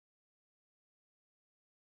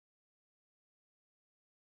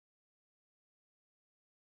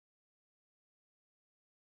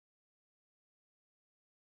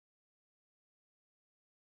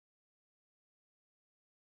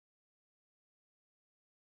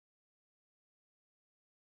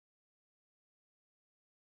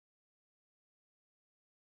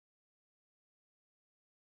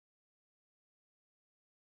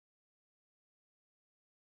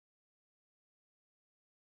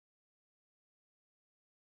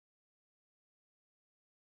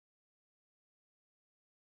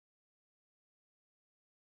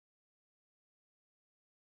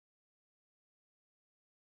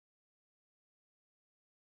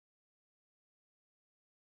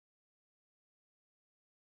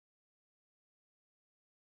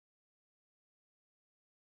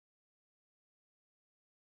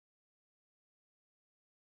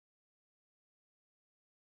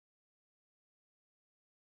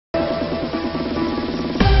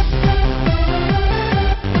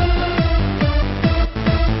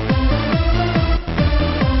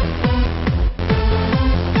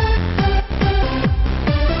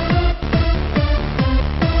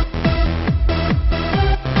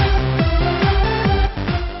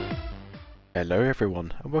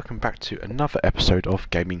everyone, and welcome back to another episode of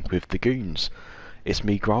Gaming with the Goons. It's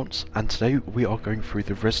me, Grant, and today we are going through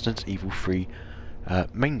the Resident Evil 3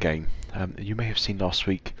 main game. You may have seen last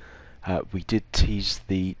week we did tease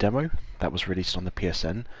the demo that was released on the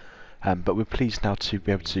PSN, but we're pleased now to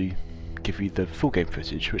be able to give you the full game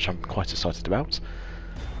footage, which I'm quite excited about.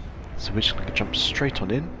 So we're just going to jump straight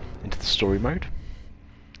on into the story mode.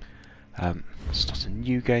 Start a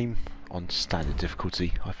new game on standard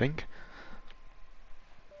difficulty, I think.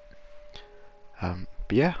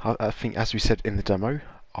 But yeah, I think as we said in the demo,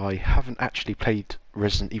 I haven't actually played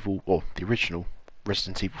Resident Evil, or the original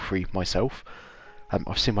Resident Evil 3 myself.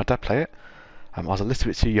 I've seen my dad play it. I was a little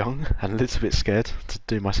bit too young and a little bit scared to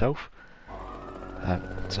do myself.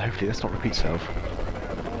 So hopefully let's not repeat itself.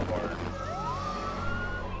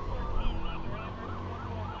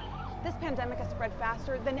 This pandemic has spread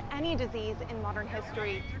faster than any disease in modern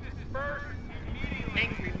history.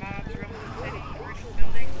 Angry mobs roam the city, commercial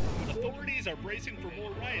buildings. Authorities are bracing for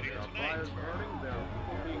more rioting tonight.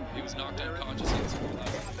 He was knocked unconscious.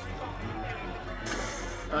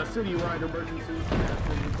 Citywide emergency has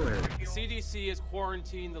been declared. The CDC has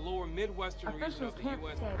quarantined the lower Midwestern region of the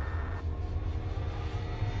U.S.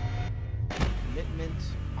 Commitment,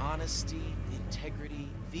 honesty, integrity,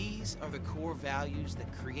 these are the core values that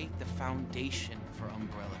create the foundation for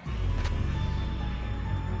Umbrella.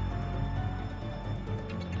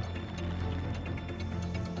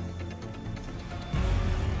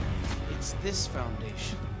 It's this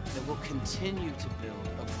foundation that will continue to build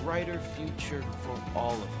a brighter future for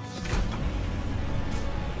all of us.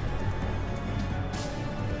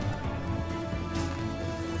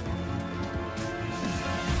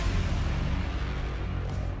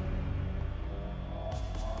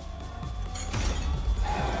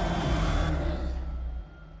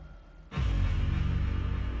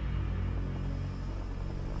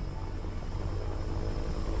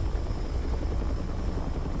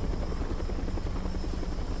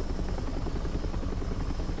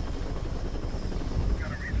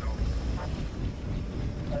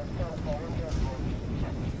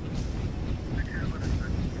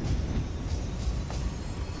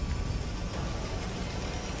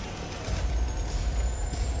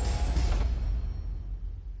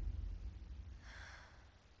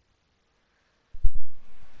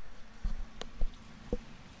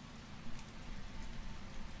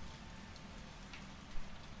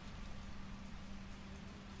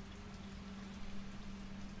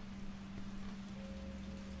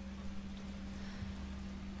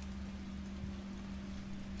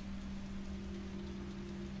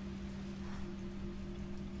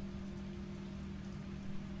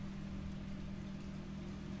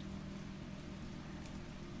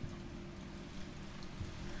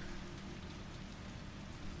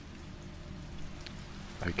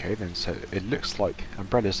 Okay then, so it looks like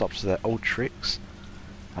Umbrella's up to their old tricks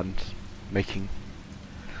and making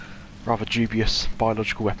rather dubious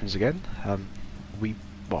biological weapons again.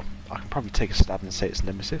 Well, I can probably take a stab and say it's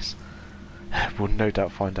Nemesis. We'll no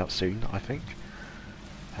doubt find out soon, I think.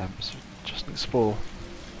 So just explore.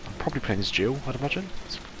 I'm probably playing as Jill, I'd imagine.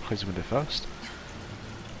 Let's close the window first.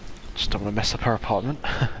 Just don't want to mess up her apartment.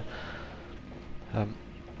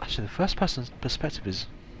 Actually, the first person's perspective is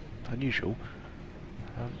unusual.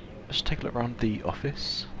 Let's take a look around the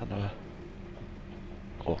office,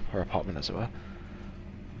 or her apartment as it were.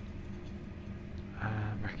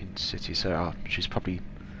 Raccoon City, so she's probably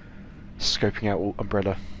scoping out all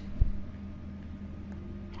Umbrella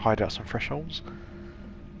hideouts and thresholds.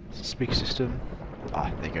 Speaker system.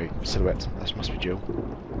 There you go, silhouette, that must be Jill.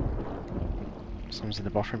 Someone's in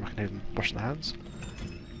the bathroom, I can hear them washing their hands.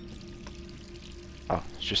 Oh,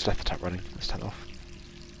 she just left the tap running, let's turn it off.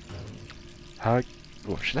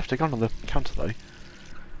 Well, she left a gun on the counter though.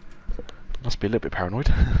 Must be a little bit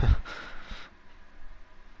paranoid.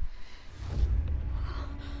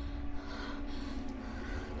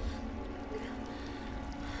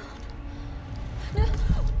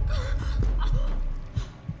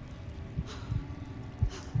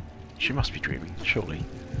 She must be dreaming, surely.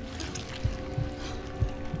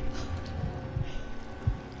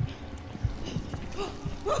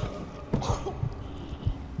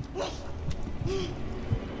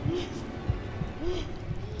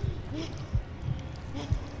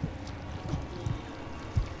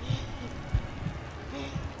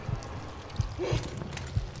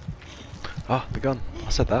 Ah, the gun. I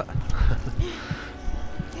said that.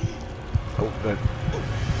 Oh, no.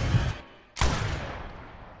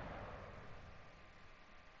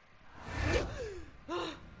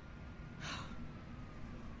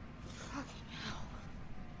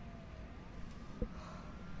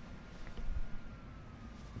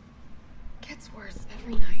 Gets worse.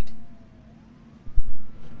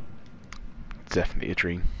 definitely a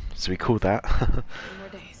dream. So we call that. 3 more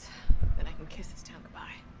days, then I can kiss this town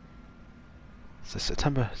goodbye. So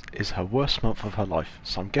September is her worst month of her life.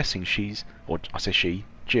 So I'm guessing she's, or I say she,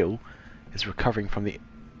 Jill, is recovering from the,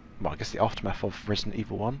 well, I guess the aftermath of Resident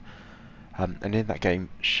Evil 1. And in that game,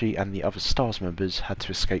 she and the other STARS members had to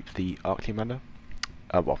escape the Arkley Manor.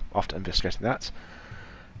 Well, after investigating that,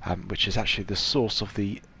 which is actually the source of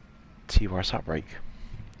the T-virus outbreak.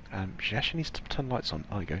 She actually needs to turn lights on.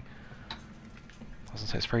 Oh, there you go. I was going to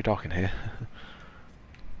say, it's very dark in here.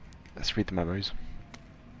 Let's read the memos.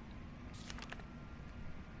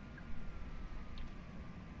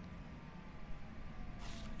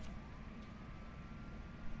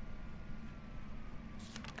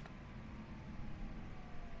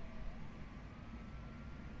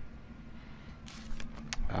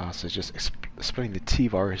 So just explain the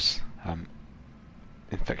T-virus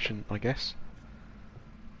infection, I guess.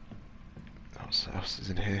 What else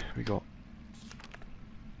is in here? We got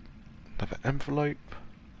another envelope.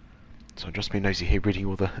 So I'm just being nosy here, reading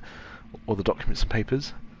all the documents and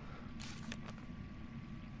papers.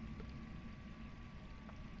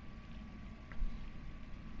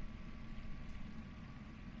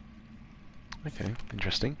 Okay,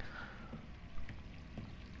 interesting.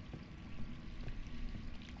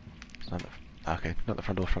 Okay, not the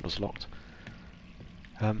front door. Front door's locked.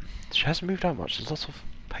 She hasn't moved out much. There's lots of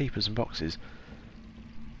papers and boxes,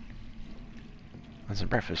 and some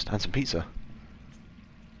breakfast and some pizza.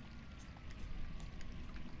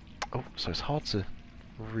 Oh, so it's hard to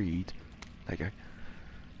read. There you go.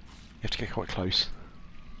 You have to get quite close.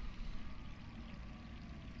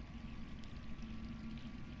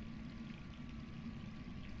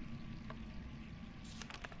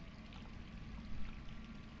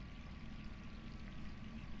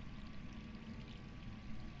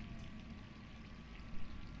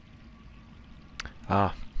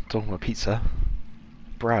 Ah, talking about pizza.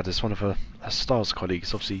 Brad is one of her STARS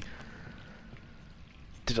colleagues, obviously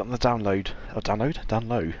did it on the down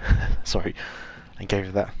low, sorry, and gave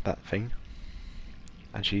her that thing.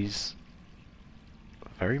 And she's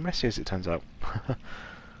very messy, as it turns out.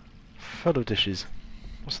 Full of dishes.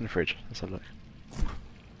 What's in the fridge? Let's have a look.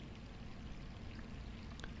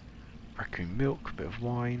 Raccoon milk, a bit of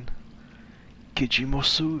wine.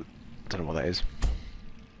 Gijimosu. Don't know what that is.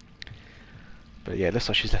 But yeah, it looks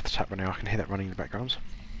like she's left the tap running. I can hear that running in the background.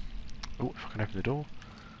 Oh, if I can open the door.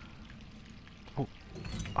 Oh,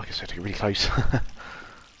 I guess I have to get really close.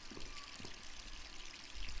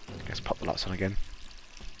 Let's pop the lights on again.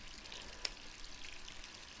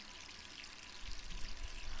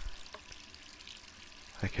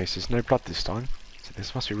 Okay, so there's no blood this time. So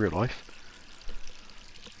this must be real life.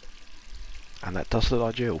 And that does look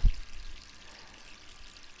like Jill.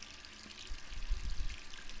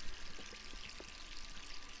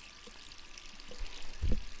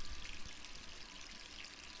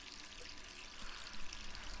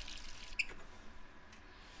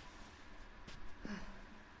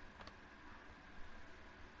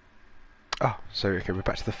 Ah, so okay, we're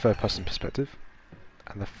back to the third person perspective.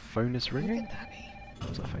 And the phone is ringing?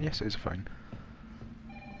 Is that a phone? Yes, it is a phone.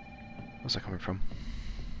 Where's that coming from?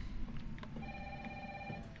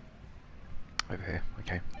 Over here,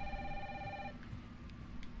 okay.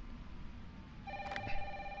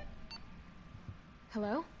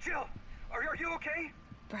 Hello? Jill, are you okay?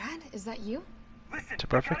 Brad, is that you? Listen, To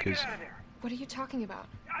Brad you gotta Vickers. get out of there. What are you talking about?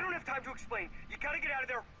 I don't have time to explain. You gotta get out of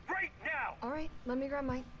there right now. Alright, let me grab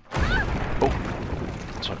my... Oh!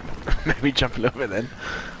 Sorry, maybe jump a little bit then.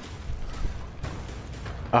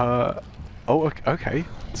 Oh, okay.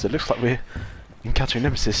 So it looks like we're encountering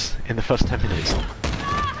Nemesis in the first 10 minutes.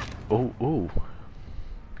 Oh, ooh.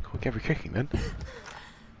 Cool, get kicking then.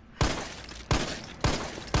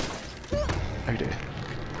 Oh dear.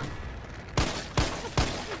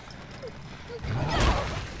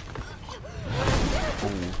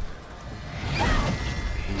 Ooh.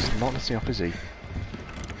 He's not letting up, is he?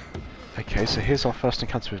 Okay, so here's our first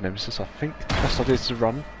encounter with Nemesis. I think the best idea is to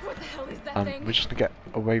run. What the hell is that thing? We're just gonna get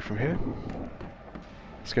away from here.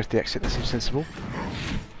 Let's go to the exit, that seems sensible.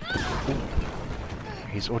 Ooh.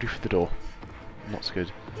 He's already through the door. Not so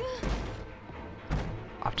good.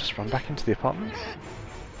 I've just run back into the apartment.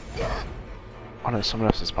 Oh no, it's someone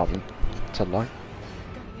else's apartment. Tell a lie.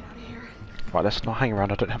 Right, let's not hang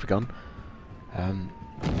around, I don't have a gun.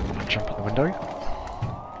 I'll jump out the window.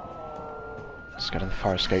 Let's go down the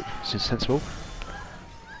fire escape, seems sensible.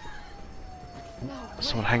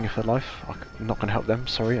 Someone hanging for their life. I'm not going to help them,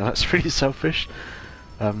 sorry, that's really selfish.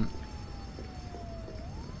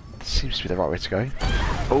 Seems to be the right way to go.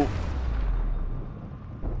 Oh!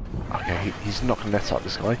 Okay, he's not going to let up,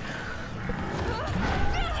 this guy.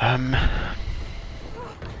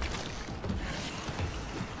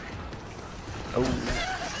 Oh.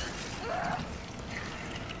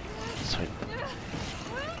 Sorry.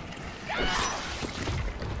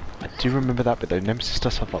 I do remember that bit though. Nemesis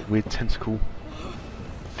does have like weird tentacle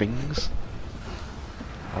things.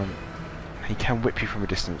 He can whip you from a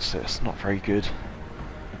distance, so it's not very good.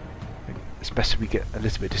 It's best if we get a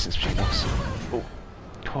little bit of distance between us. Oh.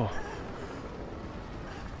 Oh.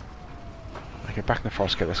 Okay, back in the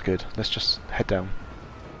forest gate, that's good. Let's just head down.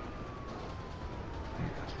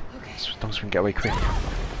 As long as we can get away quick.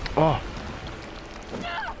 Oh!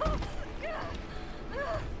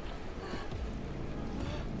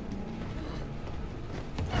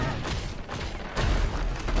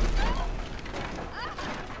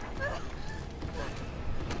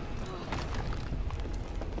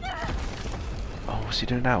 Oh, what's he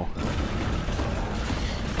doing now?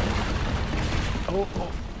 Oh,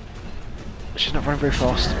 oh. She's not running very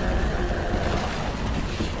fast.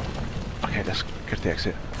 Okay, let's go to the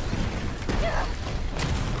exit.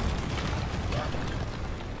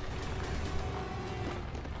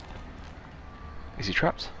 Is he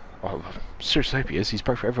trapped? Oh, I seriously hope he is. He's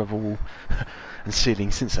broke for every other wall and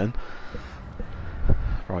ceiling since then.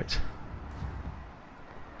 Right.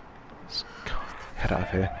 Let's head out of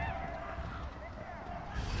here.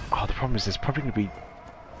 Oh, the problem is there's probably going to be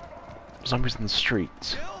zombies in the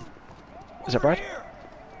streets. Is that Brad?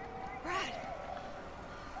 Brad!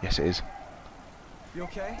 Yes, it is. You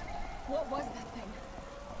okay? What was that thing?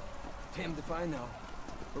 Damned if I know.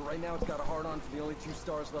 But right now it's got a hard-on for the only 2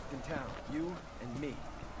 stars left in town. You and me.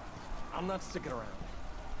 I'm not sticking around.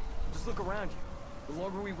 Just look around you. The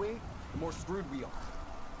longer we wait, the more screwed we are.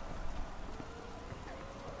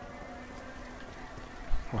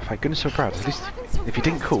 Well, thank goodness for Brad. At least, if he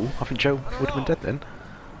didn't call, I think Joe would have been dead then.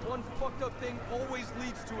 One fucked up thing always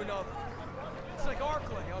leads to another. It's like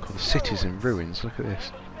Arclay on God, the city's in ruins. Look at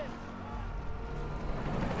this.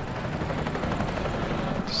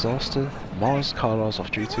 Disaster. Mars Carlisle's off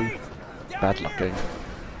duty. Bad luck game.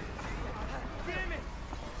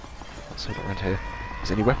 Let's have a look around here. Is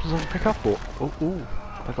there any weapons I can pick up? Or oh,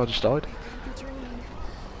 that guy just died.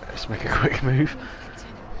 Let's make a quick move.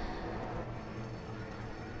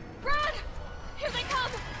 Brad! Here they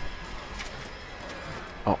come!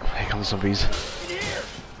 Oh, here come the zombies. There's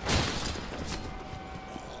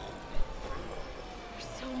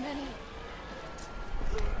so many.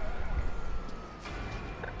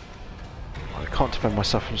 I can't defend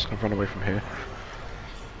myself. I'm just going to run away from here.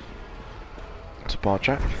 To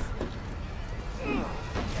Barjack.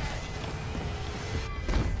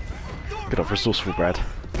 Good old resourceful Brad.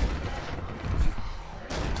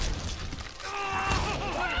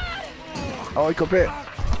 Oh, I got bit.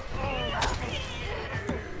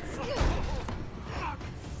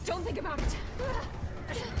 Don't think about it.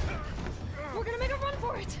 We're gonna make a run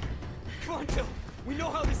for it. Come on, Jill. We know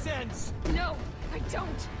how this ends. No, I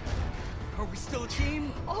don't. Are we still a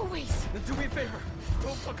team? Always. Then do me a favor.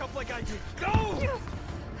 Don't fuck up like I did. Go!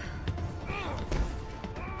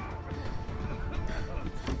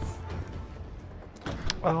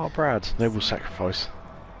 Oh, Brad, noble sacrifice.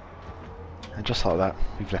 And just like that,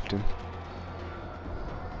 we've left him.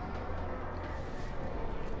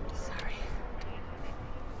 Sorry.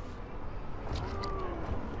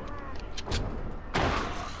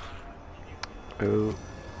 Oh. Do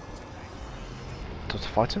I have to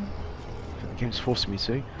fight him? I think the game's forcing me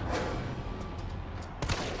to.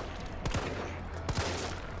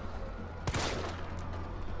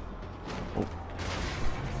 Oh.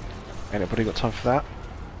 Anybody got time for that?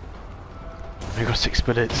 We've got 6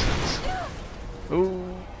 bullets.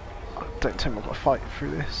 Ooh. Don't tell me I've got to fight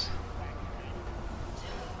through this.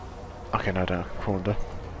 Okay, no, I don't. Crawl under. If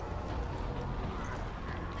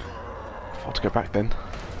I want to go back then.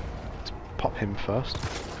 Let's pop him first.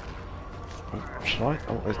 Oh, should I?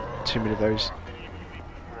 Oh, there's too many of those.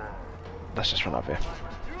 Let's just run up here.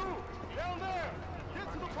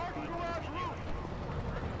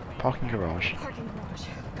 Parking garage. Parking garage.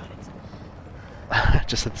 Got it.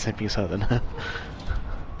 Just said the same thing as her then.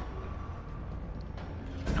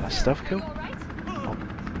 Can I stealth kill? Oh,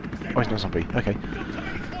 he's not a zombie. Okay.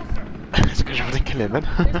 It's a good job I didn't kill him then.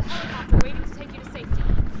 Waiting to take you to safety.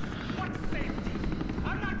 What safety?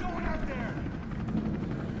 I'm not going out there!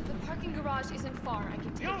 The parking garage isn't far. I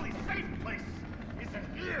can take The you. only safe place is in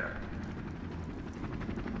here!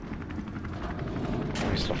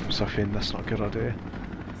 He's locked himself in, that's not a good idea.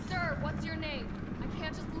 Sir, what's your name? I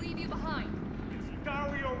can't just leave you behind. It's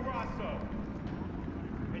Dario Rosso.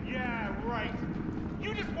 And yeah, right.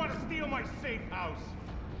 You just want to steal my safe house.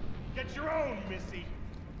 Get your own, Missy.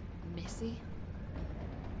 Missy?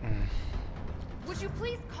 Would you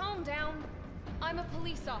please calm down? I'm a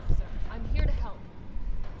police officer. I'm here to help.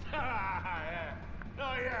 Yeah.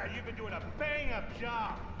 Oh yeah, you've been doing a bang-up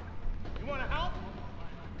job. You want to help?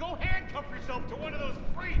 Go handcuff yourself to one of those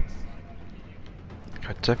freaks.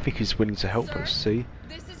 I don't think he's willing to help us, see?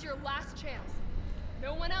 This is your last chance.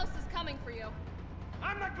 No one else is coming for you.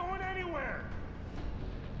 I'm not going anywhere.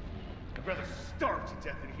 I'd rather starve to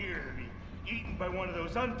death in here than be eaten by one of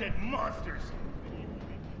those undead monsters.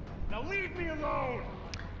 Now leave me alone.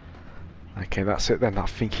 Okay, that's it then. I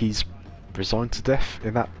think he's resigned to death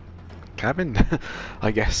in that cabin.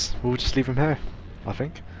 I guess we'll just leave him here, I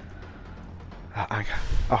think.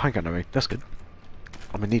 Oh, hang on a minute. That's good.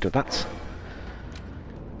 I'm in need of that.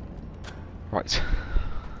 Right.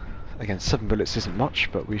 Again, 7 bullets isn't much,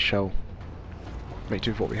 but we shall make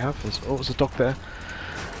do with what we have. There's a dog there.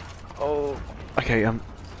 Oh, okay.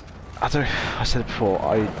 I said it before.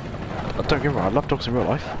 I don't get me wrong. I love dogs in real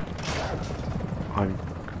life. I'm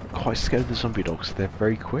quite scared of the zombie dogs. They're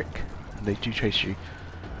very quick and they do chase you.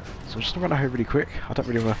 So I'm just gonna run out here really quick. I don't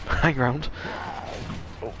really want to hang around.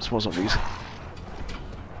 Oh, some more zombies.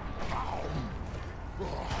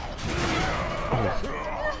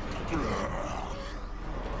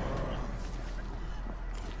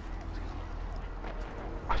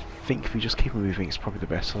 I think if we just keep moving, it's probably the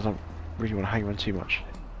best. I don't really want to hang around too much.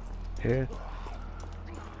 Here.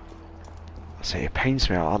 I say it pains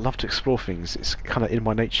me. I love to explore things. It's kind of in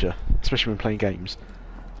my nature, especially when playing games.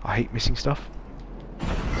 I hate missing stuff.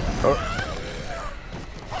 Oh,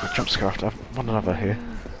 a jump scare after. I've won another here.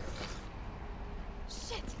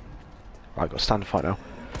 Shit. Right, I've got to stand and fight now.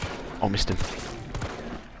 Oh, missed him.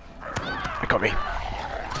 They got me.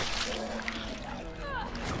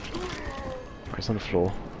 Right, he's on the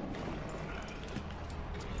floor.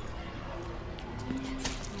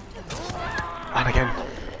 And again.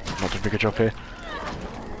 Not doing a bigger job here.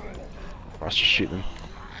 Right, let's just shoot them.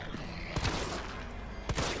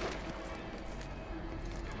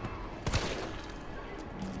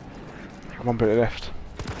 One bullet left.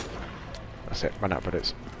 That's it, run out of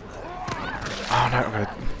bullets. Oh no, I'm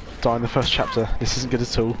gonna die in the first chapter. This isn't good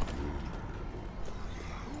at all.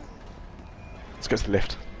 Let's go to the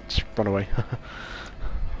lift. Just run away.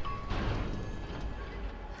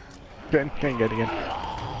 Get in.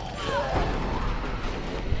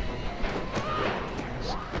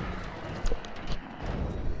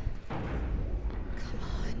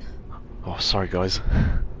 Oh, sorry guys.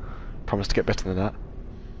 Promise to get better than that.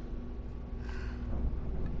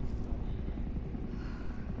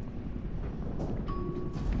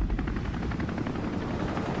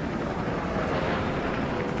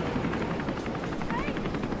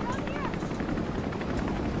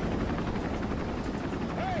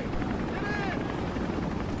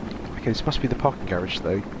 Okay, this must be the parking garage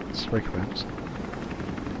though. Smoke amounts.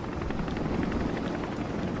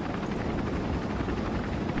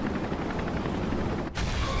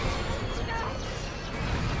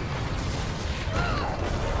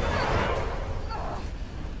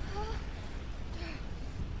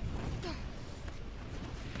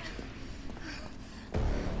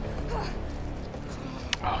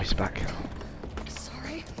 Oh, he's back.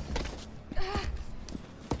 Sorry.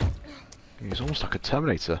 He's almost like a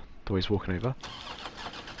Terminator, the way he's walking over.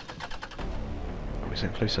 Oh, he's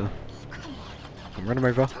getting closer. I'm running him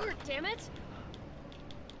over. Damn it.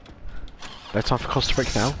 No time for cost to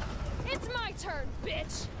break now. It's my turn,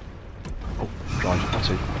 bitch. Oh, drive, that's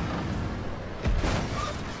it.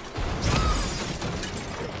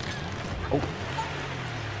 Oh.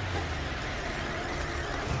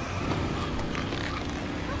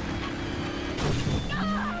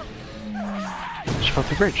 She fell off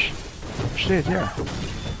the bridge. She did, yeah.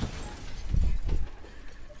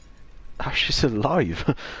 How's she still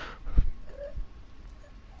alive?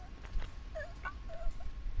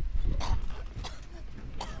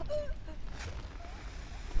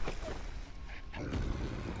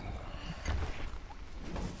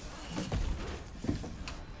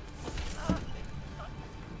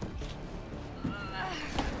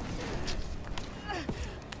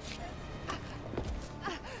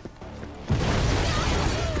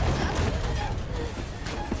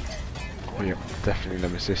 Oh yeah, definitely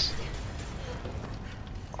Nemesis.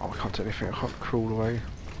 Oh, I can't do anything, I can't crawl away.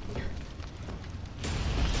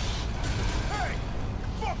 Hey,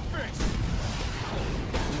 fuckface!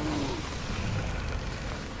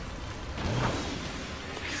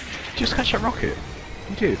 Did you just catch that rocket?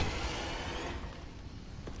 You did.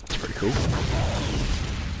 That's pretty cool.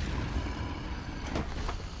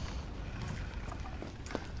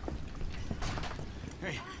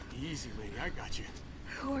 Hey, easy, lady. I got you.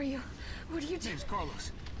 Who are you? What are you My doing? name's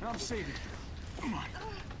Carlos, and I'm saving you. Come on,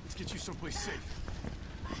 let's get you someplace safe.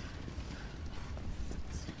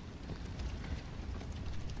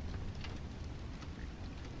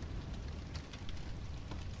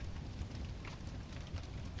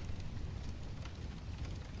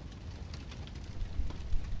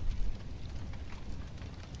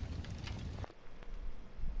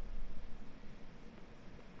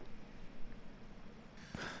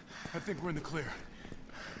 I think we're in the clear.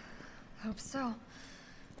 Hope so.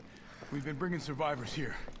 We've been bringing survivors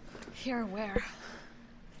here. Here where?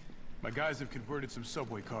 My guys have converted some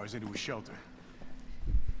subway cars into a shelter.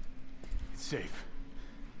 It's safe.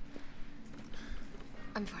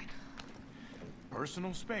 I'm fine.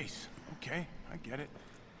 Personal space. Okay, I get it.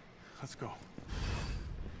 Let's go.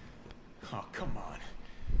 Oh, come on.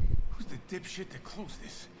 Who's the dipshit that closed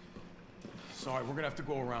this? Sorry, we're gonna have to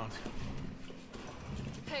go around.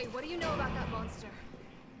 Hey, what do you know about that monster?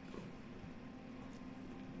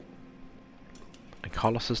 And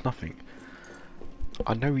Carlos says nothing.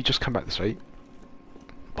 I know we just come back this way,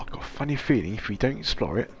 but I've got a funny feeling if we don't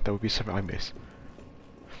explore it, there will be something I miss.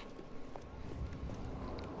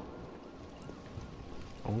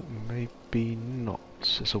 Or maybe not.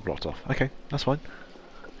 It's all blocked off. Okay, that's fine.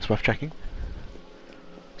 It's worth checking.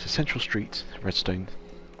 It's a Central Street, Redstone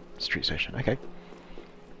Street Station. Okay,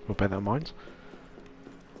 we'll bear that in mind.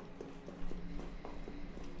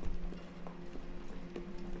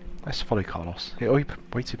 Let's follow Carlos. Hey, wait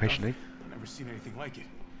too patiently. I've never seen anything like it.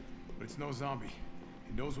 But it's no zombie.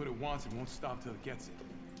 It knows what it wants and won't stop till it gets it.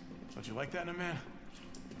 Don't you like that in a man?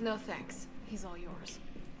 No thanks. He's all yours.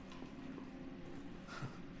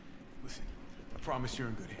 Listen, I promise you're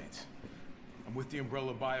in good hands. I'm with the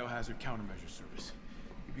Umbrella Biohazard Countermeasure Service.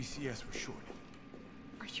 UBCS for short.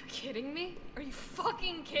 Are you kidding me? Are you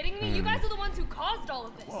fucking kidding me? You guys are the ones who caused all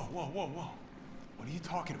of this. Whoa, whoa, whoa, whoa. What are you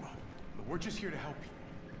talking about? Look, we're just here to help you.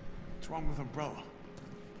 What's wrong with Umbrella?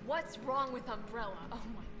 What's wrong with Umbrella? Oh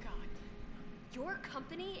my god. Your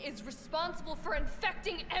company is responsible for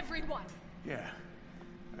infecting everyone. Yeah.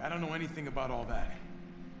 I don't know anything about all that.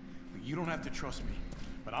 But you don't have to trust me.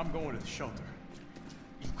 But I'm going to the shelter.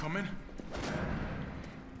 You coming?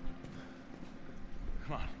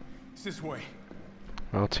 Come on. It's this way.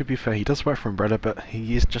 Well, to be fair, he does work for Umbrella, but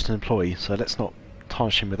he is just an employee, so let's not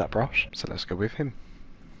tarnish him with that brush. So let's go with him.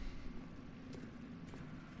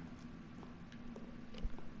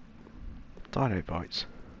 Dino bites.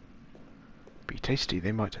 Be tasty,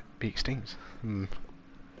 they might be extinct.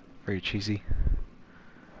 Very cheesy.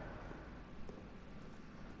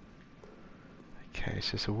 Okay,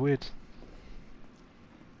 so it's a weird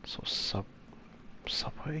sort of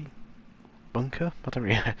subway bunker. I don't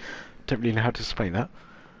really know how to explain that.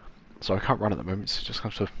 So I can't run at the moment, so just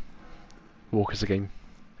have to walk as the game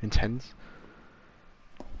intends.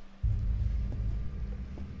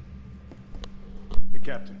 Hey,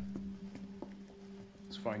 Captain.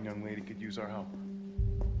 This fine young lady could use our help.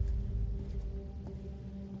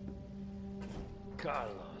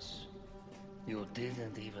 Carlos, you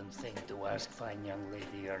didn't even think to ask fine young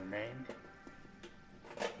lady her name?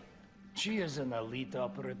 She is an elite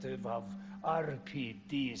operative of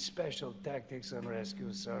RPD, Special Tactics and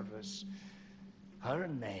Rescue Service. Her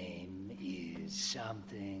name is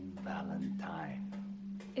something Valentine.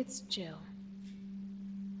 It's Jill.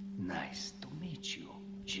 Nice to meet you,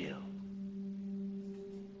 Jill.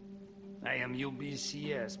 I am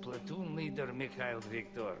UBCS Platoon Leader Mikhail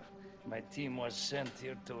Victor. My team was sent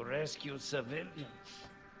here to rescue civilians.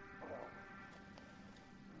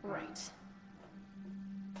 Right.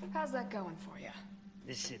 How's that going for you?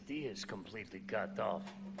 The city is completely cut off,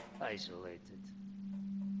 isolated.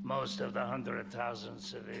 Most of the 100,000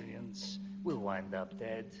 civilians will wind up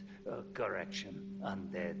dead. Correction,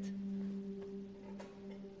 undead.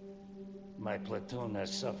 My platoon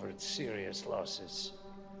has suffered serious losses.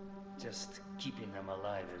 Just keeping them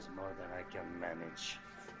alive is more than I can manage.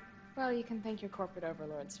 Well, you can thank your corporate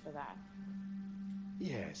overlords for that.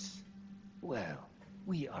 Yes. Well,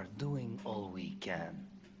 we are doing all we can.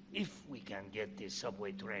 If we can get this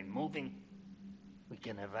subway train moving, we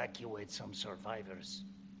can evacuate some survivors.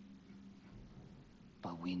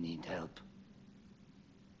 But we need help.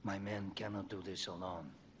 My men cannot do this alone.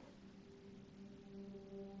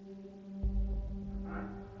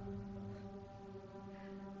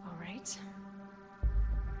 All right.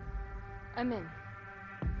 I'm in.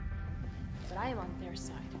 But I am on their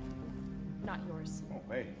side, not yours. Oh,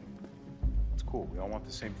 hey. It's cool. We all want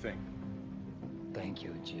the same thing. Thank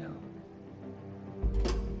you, Jill.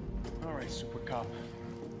 All right, Super Cop.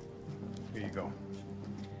 Here you go.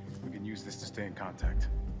 We can use this to stay in contact.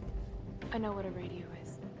 I know what a radio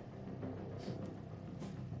is.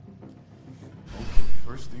 Okay,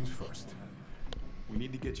 first things first. We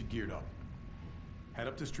need to get you geared up. Head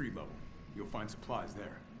up to street level. You'll find supplies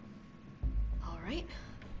there. All right.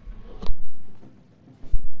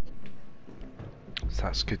 So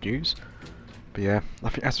that's good news. But yeah, I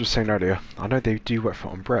think as I was saying earlier, I know they do work for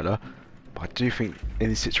Umbrella, but I do think in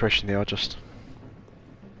this situation they are just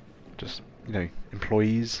you know,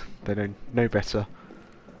 employees. They don't know better.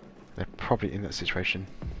 They're probably in that situation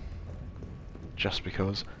just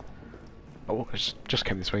because. Oh, I just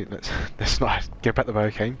came this way. Let's not go back the way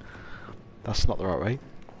I came. That's not the right way.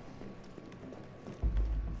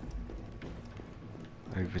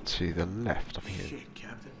 Over to the left, I think. Shit,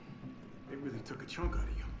 Captain. They really took a chunk out of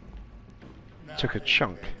you. Took a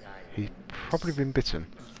chunk. He's probably been bitten.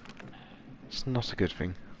 It's not a good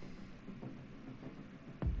thing.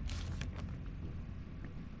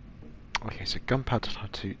 Okay, so gunpowder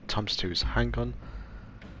times 2 is handgun.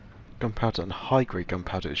 Gunpowder and high-grade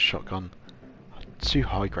gunpowder is shotgun. 2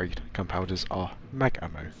 high-grade gunpowders are mag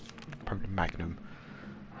ammo. Probably magnum.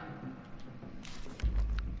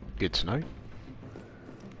 Good to know.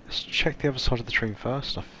 Let's check the other side of the train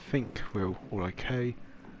first. I think we're all okay.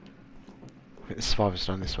 I think the survivors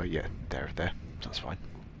down this way. Yeah, there. That's fine.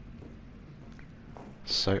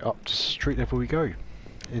 So up to street level we go.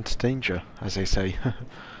 Into danger, as they say.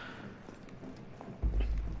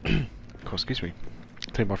 Of course, excuse me.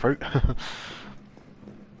 Clear my throat.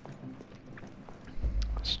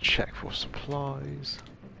 Let's check for supplies.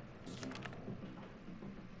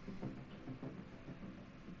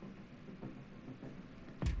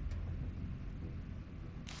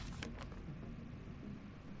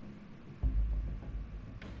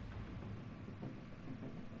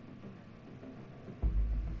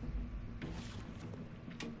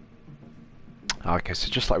 Okay, so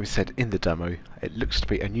just like we said in the demo, it looks to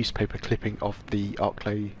be a newspaper clipping of the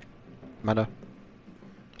Arklay Manor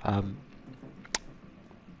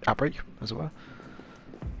outbreak, as it were.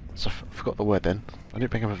 So I forgot the word then. I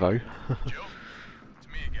didn't pick up a voe. Joe, it's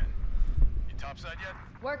me again. You topside yet?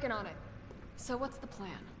 Working on it. So what's the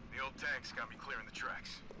plan? The old tanks got me clearing the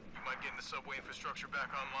tracks. You mind getting the subway infrastructure back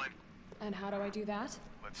online? And how do I do that?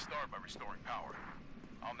 Let's start by restoring power.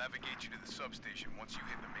 I'll navigate you to the substation once you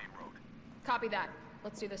hit the main road. Copy that.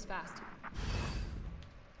 Let's do this fast.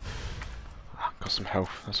 Got some health.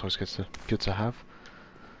 That's always good to have.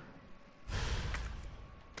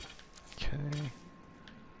 Okay.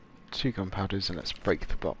 2 gunpowders, and let's break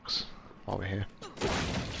the box while we're here.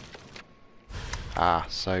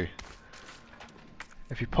 So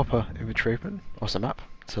if you pop a inventory open, or some map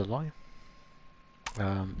to the line.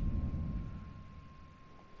 So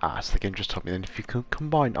the game just told me then if you can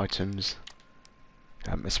combine items,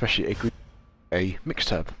 especially a mixed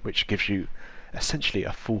herb, which gives you essentially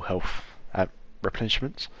a full health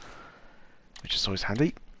replenishment, which is always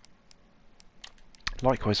handy.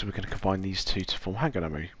 Likewise, we're going to combine these two to form handgun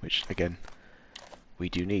ammo, which again we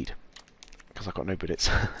do need because I've got no bullets.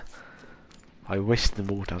 I wasted them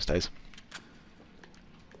all downstairs.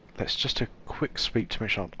 Let's just do a quick sweep to make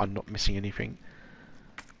sure I'm not missing anything.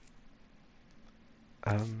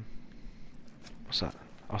 What's that?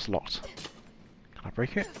 Oh, it's locked. Can I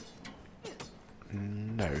break it?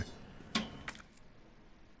 No.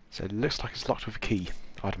 So it looks like it's locked with a key,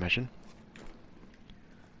 I'd imagine.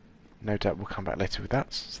 No doubt we'll come back later with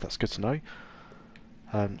that, so that's good to know.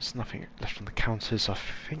 There's nothing left on the counters. I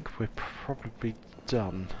think we're probably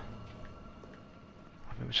done.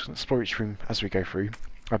 I think we're just going to explore each room as we go through.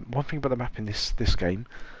 One thing about the map in this game,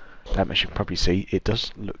 as you can probably see, it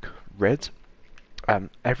does look red.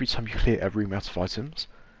 Every time you clear a room out of items,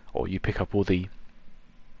 or you pick up all the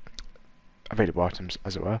available items,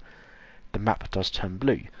 as it were, the map does turn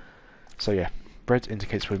blue. So yeah, red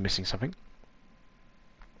indicates we're missing something.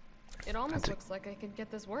 It almost looks like I could get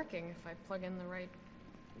this working if I plug in the right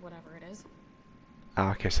whatever it is.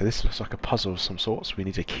 Okay, so this looks like a puzzle of some sort, so we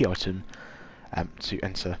need a key item to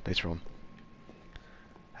enter later on.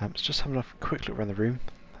 Let's just have a quick look around the room,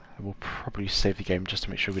 and we'll probably save the game just to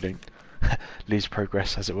make sure we don't lose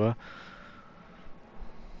progress, as it were.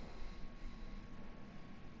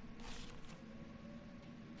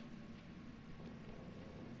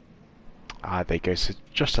 There you go. So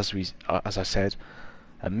just as I said,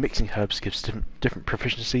 mixing herbs gives different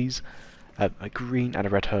proficiencies. A green and a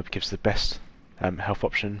red herb gives the best health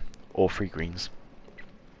option, or 3 greens.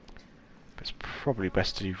 But it's probably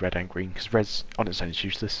best to do red and green, because red's on its own is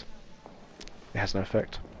useless. It has no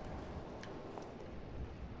effect.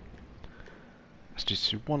 Let's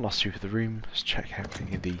just do one last sweep of the room. Let's check everything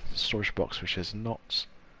in the storage box, which is not.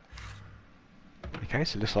 Okay,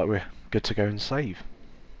 so it looks like we're good to go and save.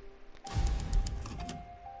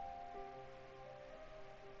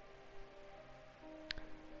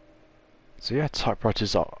 So yeah,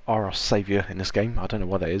 typewriters are our saviour in this game. I don't know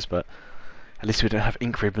why that is, but at least we don't have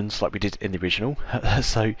ink ribbons like we did in the original.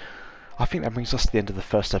 So I think that brings us to the end of the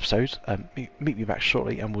first episode. Meet me back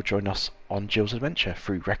shortly and we'll join us on Jill's adventure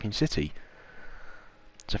through Raccoon City.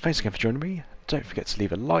 So thanks again for joining me. Don't forget to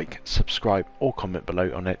leave a like, subscribe or comment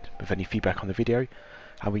below on it with any feedback on the video,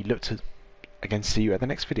 and we look to again see you at the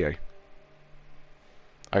next video.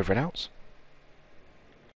 Over and out.